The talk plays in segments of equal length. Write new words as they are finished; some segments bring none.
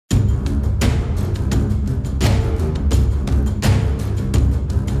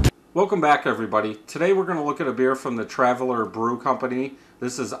Welcome back, everybody. Today we're going to look at a beer from the Traveler Brew Company.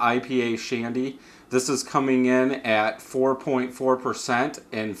 This is IPA Shandy. This is coming in at 4.4%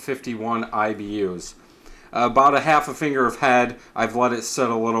 and 51 IBUs. About a half a finger of head. I've let it sit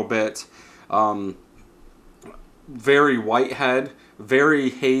a little bit. Very white head, very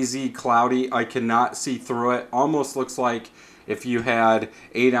hazy, cloudy. I cannot see through it. Almost looks like if you had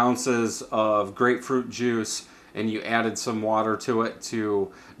 8 ounces of grapefruit juice and you added some water to it to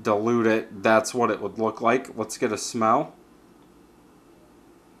dilute it, that's what it would look like. Let's get a smell.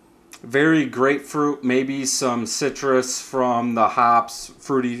 Very grapefruit, maybe some citrus from the hops,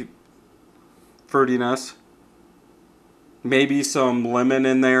 fruitiness. Maybe some lemon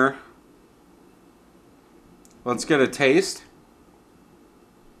in there. Let's get a taste.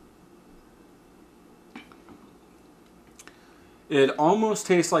 It almost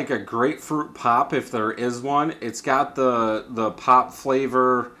tastes like a grapefruit pop, if there is one. It's got the pop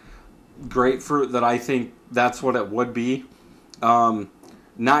flavor, grapefruit, that I think that's what it would be.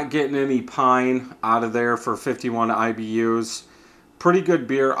 Not getting any pine out of there for 51 IBUs. Pretty good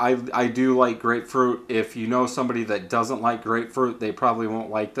beer. I do like grapefruit. If you know somebody that doesn't like grapefruit, they probably won't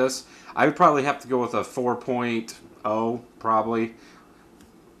like this. I would probably have to go with a 4.0 probably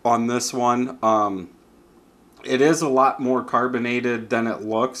on this one. It is a lot more carbonated than it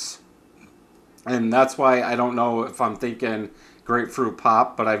looks, and that's why I don't know if I'm thinking grapefruit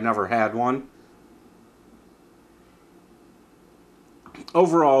pop, but I've never had one.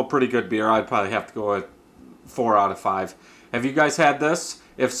 Overall, pretty good beer. I'd probably have to go with 4 out of 5. Have you guys had this?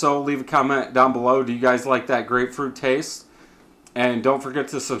 If so, leave a comment down below. Do you guys like that grapefruit taste? And don't forget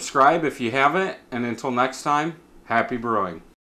to subscribe if you haven't. And until next time, happy brewing.